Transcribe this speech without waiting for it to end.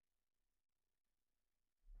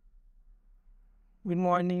Good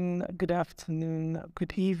morning, good afternoon,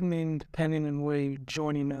 good evening, depending on where you're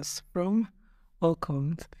joining us from.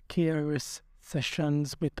 Welcome to the KRS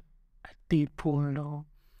sessions with Adi Polo.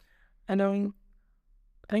 And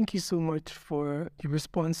thank you so much for your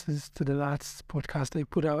responses to the last podcast I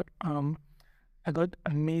put out. I got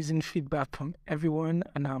amazing feedback from everyone,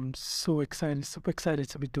 and I'm so excited, super excited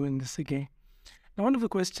to be doing this again. Now, one of the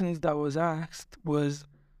questions that was asked was,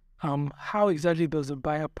 how exactly does a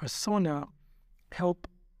buyer persona help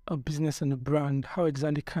a business and a brand? How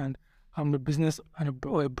exactly can a business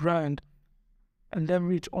or a brand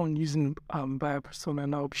leverage on using buyer persona?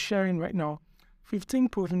 And I'll be sharing right now 15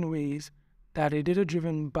 proven ways that a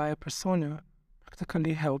data-driven buyer persona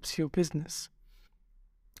practically helps your business.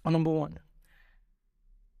 Number one,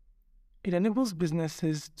 it enables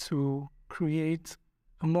businesses to create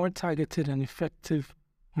a more targeted and effective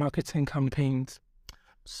marketing campaigns.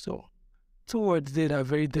 So, two words there that are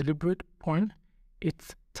very deliberate. One,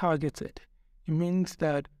 it's targeted. It means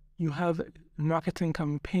that you have a marketing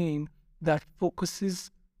campaign that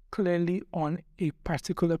focuses clearly on a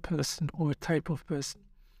particular person or a type of person.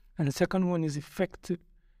 And the second one is effective.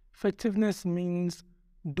 Effectiveness means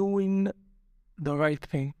doing the right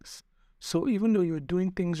things. So even though you're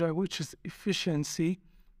doing things right, which is efficiency,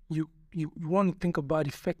 you want to think about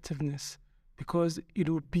effectiveness, because it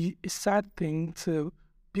would be a sad thing to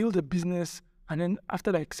build a business and then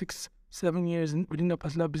after like 6-7 years within a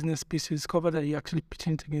particular business space, you discover that you're actually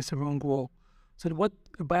pitching it against the wrong wall. So what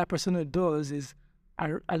a buyer persona does is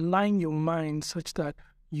align your mind such that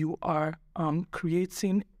you are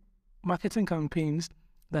creating marketing campaigns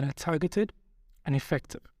that are targeted and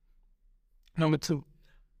effective. Number two,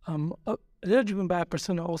 a data-driven buyer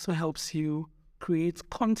persona also helps you create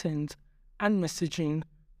content and messaging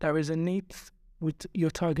that resonates with your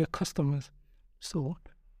target customers. So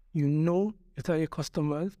you know your target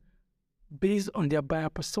customers based on their buyer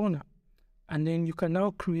persona, and then you can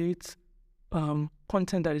now create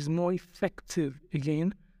content that is more effective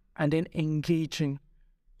again, and then engaging.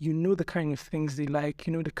 You know the kind of things they like,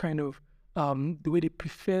 you know the kind of the way they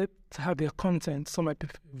prefer to have their content. Some might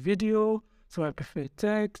prefer video, some might prefer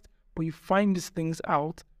text, but you find these things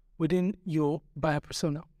out within your buyer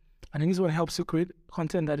persona. And then this one helps you create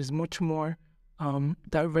content that is much more,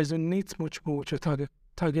 that resonates much more with your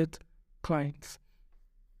target clients.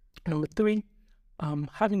 Number three,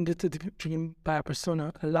 having data-driven buyer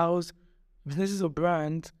persona allows businesses or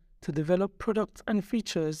brands to develop products and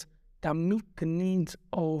features that meet the needs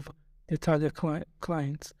of their target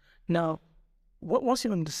clients. Now, once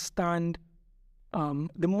you understand,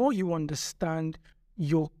 the more you understand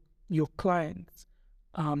your clients,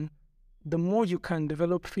 the more you can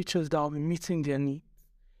develop features that will be meeting their needs.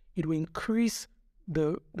 It will increase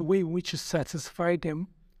the way in which you satisfy them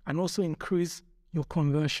and also increase your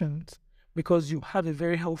conversions, because you have a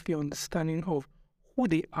very healthy understanding of who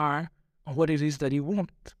they are and what it is that you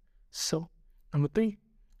want. So, number three,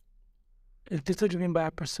 a data-driven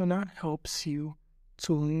buyer persona helps you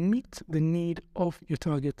to meet the need of your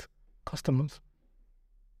target customers.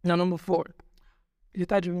 Now, number four,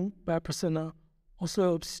 data-driven buyer persona also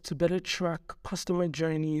helps to better track customer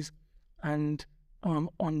journeys and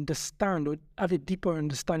understand or have a deeper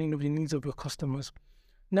understanding of the needs of your customers.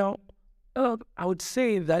 Now, I would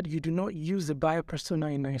say that you do not use the buyer persona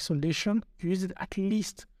in isolation. You use it at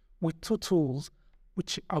least with two tools,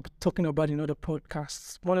 which I'll be talking about in other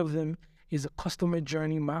podcasts. One of them is a customer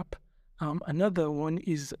journey map. Another one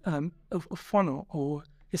is a funnel or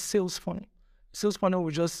a sales funnel. Sales funnel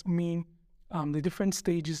would just mean the different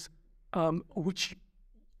stages which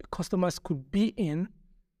customers could be in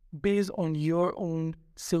based on your own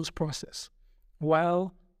sales process,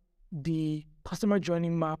 while the customer journey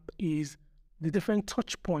map is the different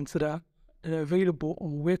touch points that are available, or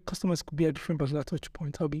where customers could be at different particular touch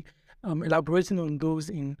points. I'll be elaborating on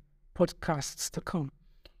those in podcasts to come.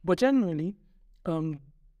 But generally,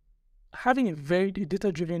 having a very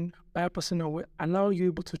data-driven buyer persona will allow you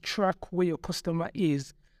able to track where your customer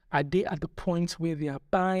is. Are they at the point where they are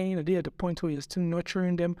buying? Are they at the point where you're still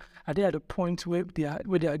nurturing them? Are they at the point where they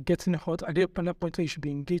are getting hot? Are they at that point where you should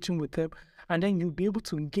be engaging with them? And then you'll be able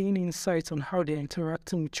to gain insights on how they're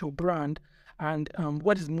interacting with your brand and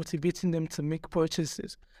what is motivating them to make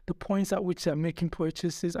purchases, the points at which they're making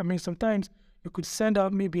purchases. I mean, sometimes you could send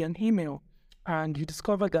out maybe an email and you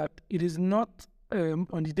discover that it is not on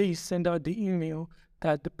the day you send out the email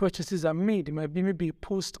that the purchases are made. It might be maybe a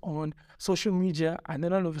post on social media, and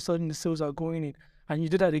then all of a sudden the sales are going in. And you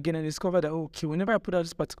do that again and discover that, okay, whenever I put out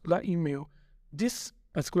this particular email, this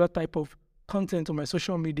particular type of content on my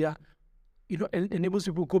social media, enables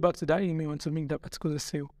people to go back to that email and to make that particular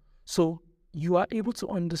sale. So you are able to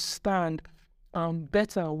understand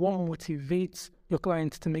better what motivates your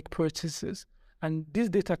clients to make purchases. And this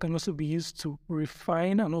data can also be used to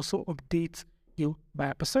refine and also update your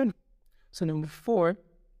buyer persona. So number 4,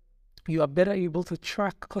 you are better able to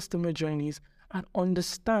track customer journeys and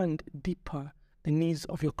understand deeper the needs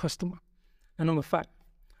of your customer. And number 5,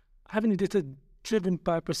 having a data-driven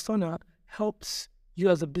buyer persona helps you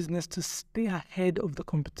as a business to stay ahead of the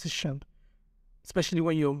competition, especially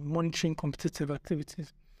when you're monitoring competitive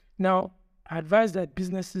activities. Now, I advise that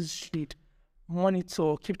businesses should monitor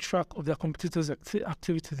or keep track of their competitors'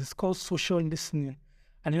 activities. It's called social listening.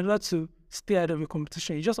 And in order to stay ahead of your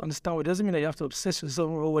competition, you just understand what it doesn't mean that you have to obsess yourself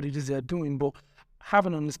over what it is they're doing, but have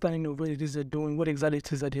an understanding of what it is they're doing, what exactly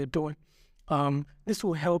it is that they're doing. This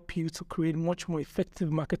will help you to create much more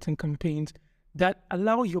effective marketing campaigns that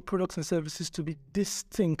allow your products and services to be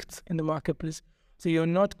distinct in the marketplace. So you're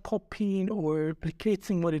not copying or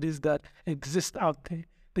replicating what it is that exists out there,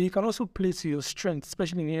 but you can also play to your strengths,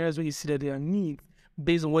 especially in areas where you see that there are needs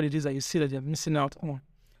based on what it is that you see that they're missing out on.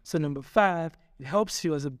 So number 5, it helps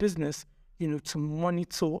you as a business, to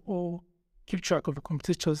monitor or keep track of the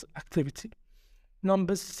competitors' activity.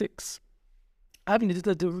 Number 6, having a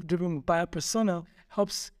data-driven buyer persona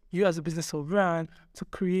helps you as a business or brand to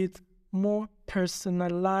create more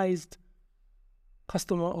personalized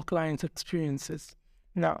customer or client experiences.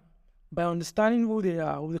 Now, by understanding who they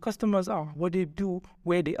are, who the customers are, what they do,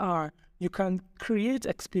 where they are, you can create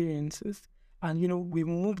experiences. And, we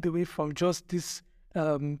moved away from just this,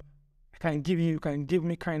 you can give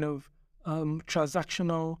me kind of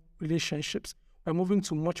transactional relationships. We're moving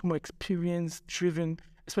to much more experience-driven,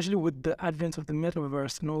 especially with the advent of the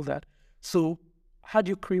metaverse and all that. So how do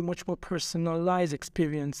you create much more personalized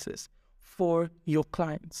experiences for your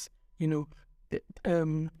clients?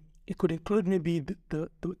 It could include maybe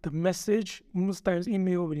the message, most times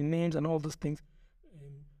email with the names and all those things,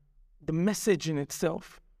 the message in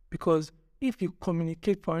itself. Because if you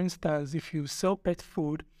communicate, for instance, if you sell pet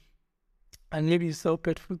food and maybe you sell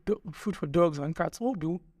pet food for dogs and cats, what would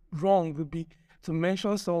be wrong would be to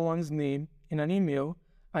mention someone's name in an email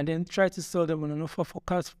and then try to sell them on an offer for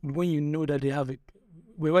cats when you know that they have it,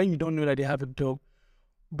 when you don't know that they have a dog.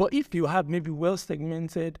 But if you have maybe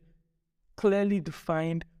well-segmented, clearly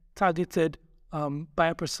defined, targeted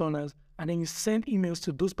buyer personas, and then you send emails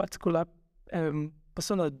to those particular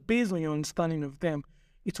personas based on your understanding of them,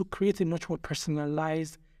 it will create a much more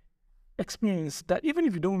personalized experience that even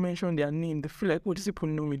if you don't mention their name, they feel like, oh, these people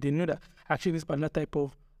know me. They know that actually this particular type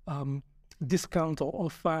of discount or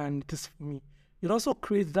offer and this for me. It also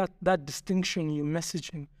creates that distinction in your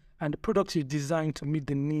messaging and the products you design to meet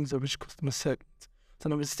the needs of each customer segment. So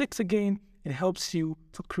number 6, again, it helps you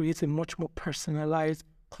to create a much more personalized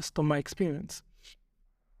customer experience.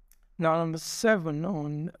 Now, number 7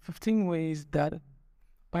 on 15 ways that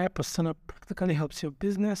buyer persona practically helps your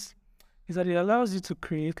business is that it allows you to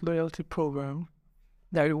create loyalty programs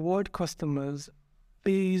that reward customers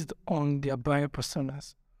based on their buyer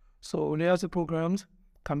personas. So loyalty programs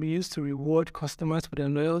can be used to reward customers for their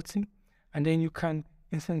loyalty, and then you can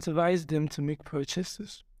incentivize them to make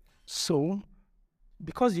purchases. So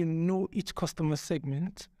because you know each customer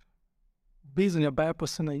segment, based on your buyer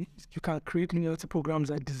persona, you can create loyalty programs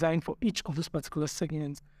that are designed for each of those particular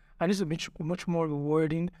segments. And this will be much more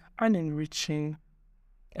rewarding and enriching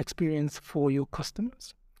experience for your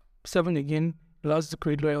customers. 7, again, allows you to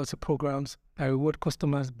create loyalty programs that reward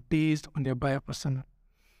customers based on their buyer persona.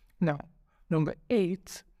 Now, number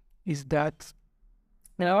 8 is that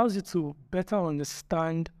it allows you to better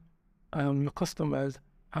understand your customers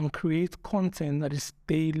and create content that is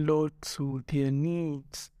tailored to their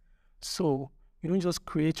needs. So you don't just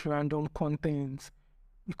create random content.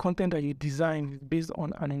 The content that you design is based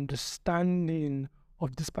on an understanding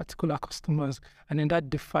of these particular customers, and then that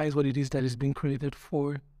defines what it is that is being created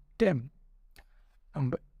for them.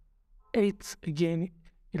 Number 8, again,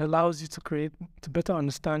 it allows you to better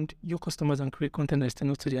understand your customers and create content that is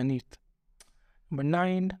tailored to their needs. Number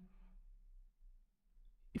 9,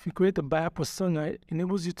 if you create a buyer persona, it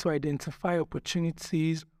enables you to identify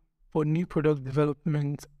opportunities for new product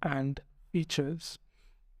development and features.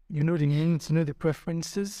 You know the needs, you know the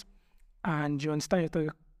preferences, and you understand your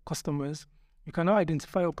target customers. You can now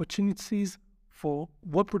identify opportunities for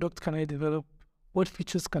what product can I develop, what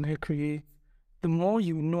features can I create. The more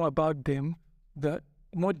you know about them, the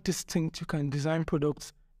more distinct you can design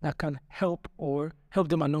products that can help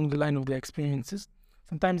them along the line of their experiences.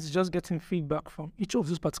 Sometimes it's just getting feedback from each of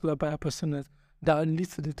those particular buyer personas that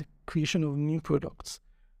leads to the creation of new products.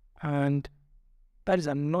 And that is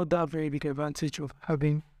another very big advantage of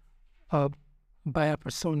having a buyer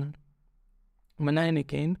persona. Number 9,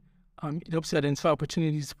 again, It helps you identify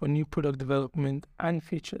opportunities for new product development and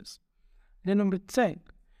features. And then number 10,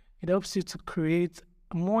 it helps you to create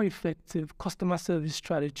more effective customer service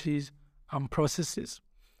strategies and processes.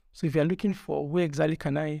 So if you're looking for where exactly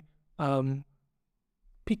can I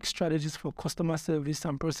pick strategies for customer service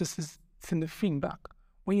and processes, it's in the feedback.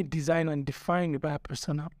 When you design and define the buyer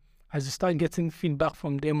persona, as you start getting feedback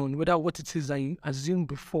from them on whether what it is that you assumed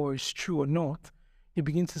before is true or not, you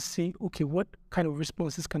begin to see, okay, what kind of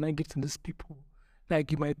responses can I give to these people?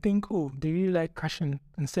 Like you might think, oh, they really like cash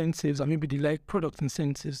incentives, or maybe they like product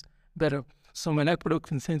incentives better. Some might like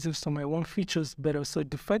product incentives, some might want features better. So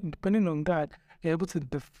depending on that, you're able to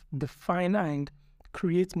define and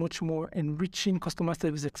create much more enriching customer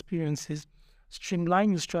service experiences,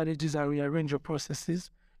 streamline your strategies and rearrange your processes.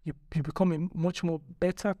 You become a much more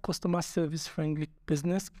better customer service friendly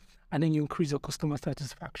business, and then you increase your customer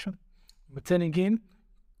satisfaction. But then again,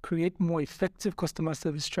 create more effective customer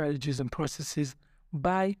service strategies and processes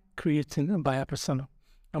by creating a buyer persona.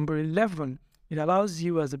 Number 11, it allows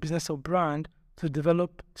you as a business or brand to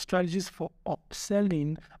develop strategies for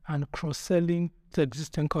upselling and cross-selling to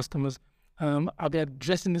existing customers. I'll be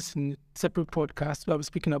addressing this in a separate podcast where I'll be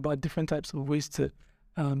speaking about different types of ways to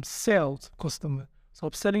sell to customers. So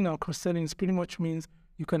upselling and cross-selling pretty much means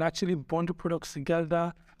you can actually bundle products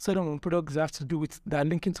together. Certain products have to do with that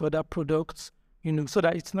linking to other products, so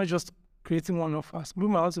that it's not just creating one offers. We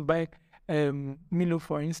might also buy Milo,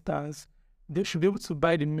 for instance. They should be able to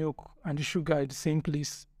buy the milk and the sugar at the same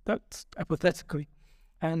place. That's hypothetically.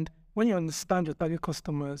 And when you understand your target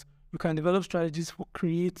customers, you can develop strategies for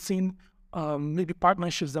creating maybe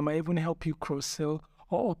partnerships that might even help you cross-sell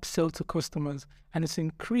or upsell to customers. And it's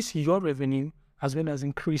increase your revenue as well as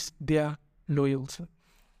increase their loyalty.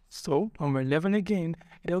 So, number 11 again,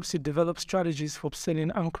 it helps you develop strategies for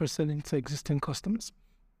upselling and cross-selling to existing customers.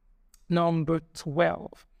 Number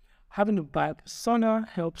 12, having a buyer persona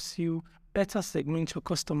helps you better segment your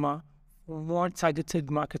customer for more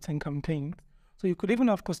targeted marketing campaigns. So you could even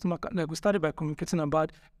have customer, like we started by communicating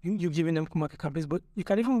about you giving them market campaigns, but you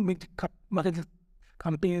can even make the marketing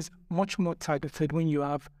campaigns much more targeted when you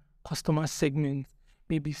have customer segments,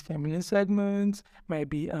 maybe feminine segments,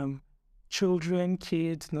 maybe children,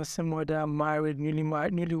 kids, nursing mother, married,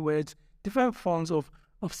 newlyweds. Different forms of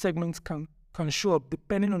segments can show up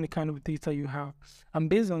depending on the kind of data you have. And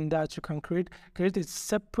based on that, you can create a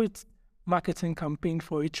separate marketing campaign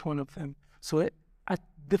for each one of them. So at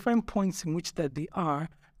different points in which that they are,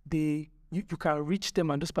 you can reach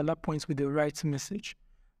them at those particular points with the right message.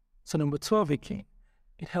 So number 12 again,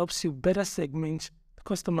 it helps you better segment the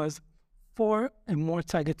customers for a more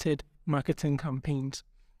targeted marketing campaigns.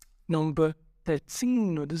 Number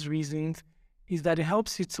 13 of these reasons is that it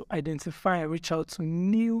helps you to identify and reach out to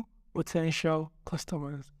new potential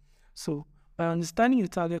customers. So by understanding your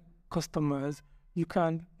target customers, you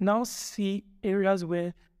can now see areas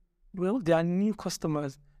where, there are new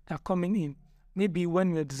customers that are coming in. Maybe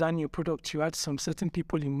when you're designing your product, you had some certain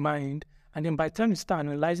people in mind, and then by the time you start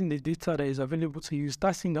analyzing the data that is available to you, you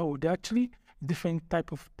start seeing that, they're actually different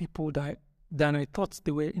type of people than I thought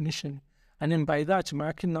they were initially. And then by that, you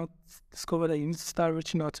might now discover that you need to start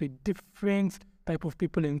reaching out to a different type of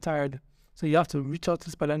people entirely. So you have to reach out to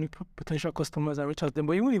these potential customers and reach out to them.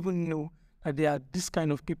 But you won't even know that they are this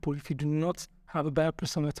kind of people if you do not have a buyer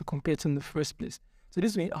persona to compare to in the first place. So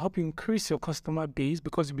this will help you increase your customer base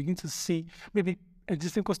because you begin to see maybe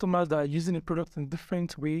existing customers that are using the product in a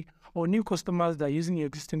different way or new customers that are using your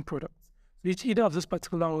existing products. So either of those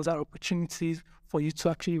particular ones are opportunities for you to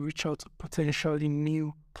actually reach out to potentially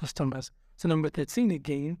new customers. So number 13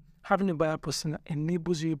 again, having a buyer persona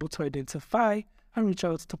enables you able to identify and reach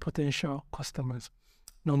out to potential customers.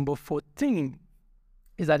 Number 14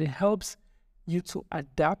 is that it helps you to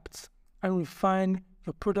adapt and refine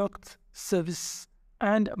your product, service,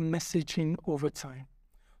 and messaging over time.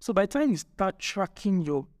 So by the time you start tracking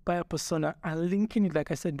your buyer persona and linking it, like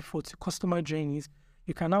I said before, to customer journeys,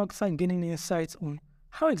 you can now start gaining insights on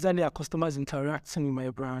how exactly are customers interacting with my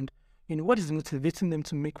brand, what is motivating them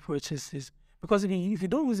to make purchases. Because if you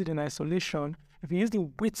don't use it in isolation, if you use it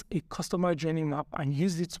with a customer journey map and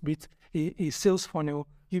use it with a sales funnel,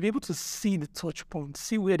 you'll be able to see the touch points,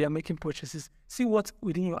 see where they're making purchases, see what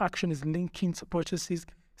within your action is linking to purchases,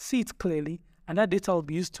 see it clearly, and that data will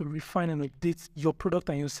be used to refine and update your product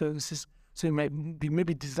and your services. So you might be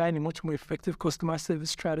maybe design a much more effective customer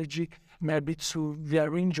service strategy. It might be to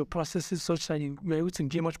rearrange your processes such that you're able to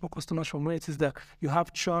gain much more customers from where it is that you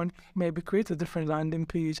have churn. It might be create a different landing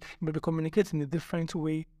page. It might be communicate in a different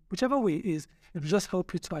way. Whichever way it is, it will just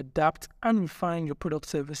help you to adapt and refine your product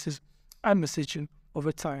services and messaging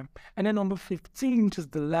over time. And then number 15, which is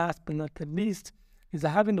the last but not the least, is that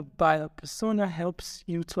having a buyer persona helps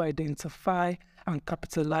you to identify and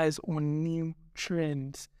capitalize on new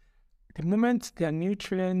trends. The moment there are new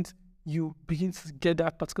trends, you begin to get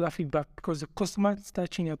that particular feedback because the customer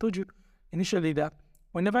starts changing. I told you initially that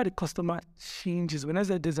whenever the customer changes,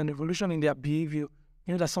 whenever there's an evolution in their behavior,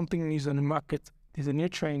 you know that something new is on the market, there's a new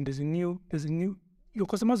trend, your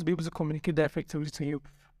customers will be able to communicate that effectively to you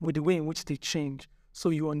with the way in which they change. So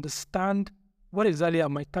you understand what exactly are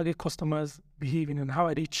my target customers behaving and how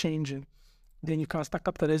are they changing. Then you can start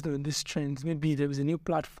capitalizing on these trends. Maybe there is a new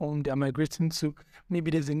platform they are migrating to.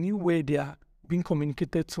 Maybe there's a new way they are being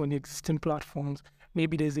communicated to on the existing platforms.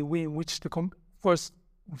 Maybe there's a way in which first,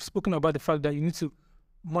 we've spoken about the fact that you need to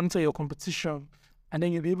monitor your competition, and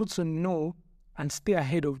then you'll be able to know and stay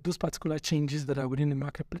ahead of those particular changes that are within the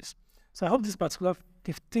marketplace. So I hope this particular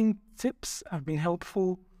 15 tips have been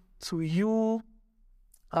helpful to you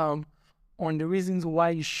on the reasons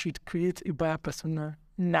why you should create a buyer persona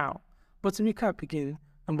now. But to recap again,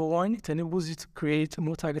 number one, it enables you to create a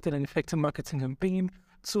more targeted and effective marketing campaign.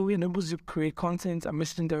 Two, it enables you to create content and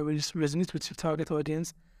messaging that resonates with your target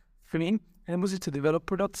audience. Three, it enables you to develop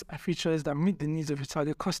products and features that meet the needs of your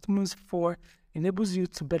target customers. Four, enables you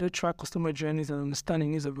to better track customer journeys and understand the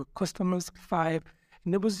needs of your customers. Five,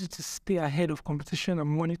 enables you to stay ahead of competition and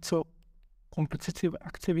monitor competitive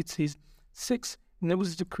activities. Six,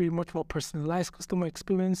 enables you to create much more personalized customer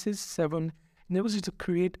experiences. Seven, enables you to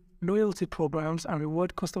create loyalty programs and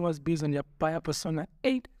reward customers based on their buyer persona.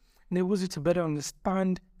 8, enables you to better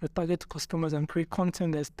understand your target customers and create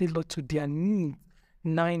content that's tailored to their needs.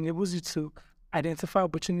 9, enables you to identify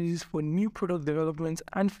opportunities for new product development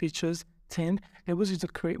and features. 10, enables you to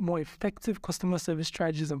create more effective customer service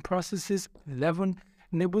strategies and processes. 11,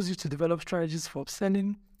 enables you to develop strategies for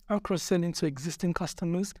upselling and cross-selling to existing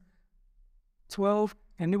customers. 12,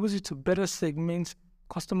 enables you to better segment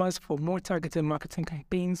customers for more targeted marketing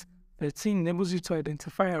campaigns. 13, enables you to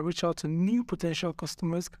identify and reach out to new potential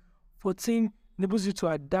customers. 14, enables you to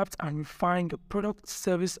adapt and refine your product,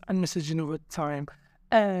 service, and messaging over time.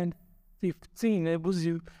 And 15, enables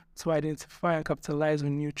you to identify and capitalize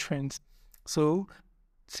on new trends. So,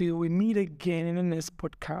 till we meet again in the next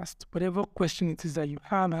podcast, whatever question it is that you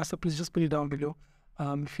have, please just put it down below.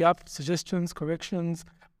 If you have suggestions, corrections,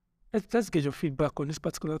 let's get your feedback on this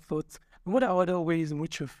particular thought. What are other ways in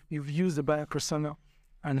which you've used the buyer persona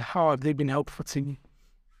and how have they been helpful to you?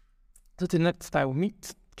 So till next time we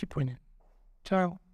meet, keep winning. Ciao.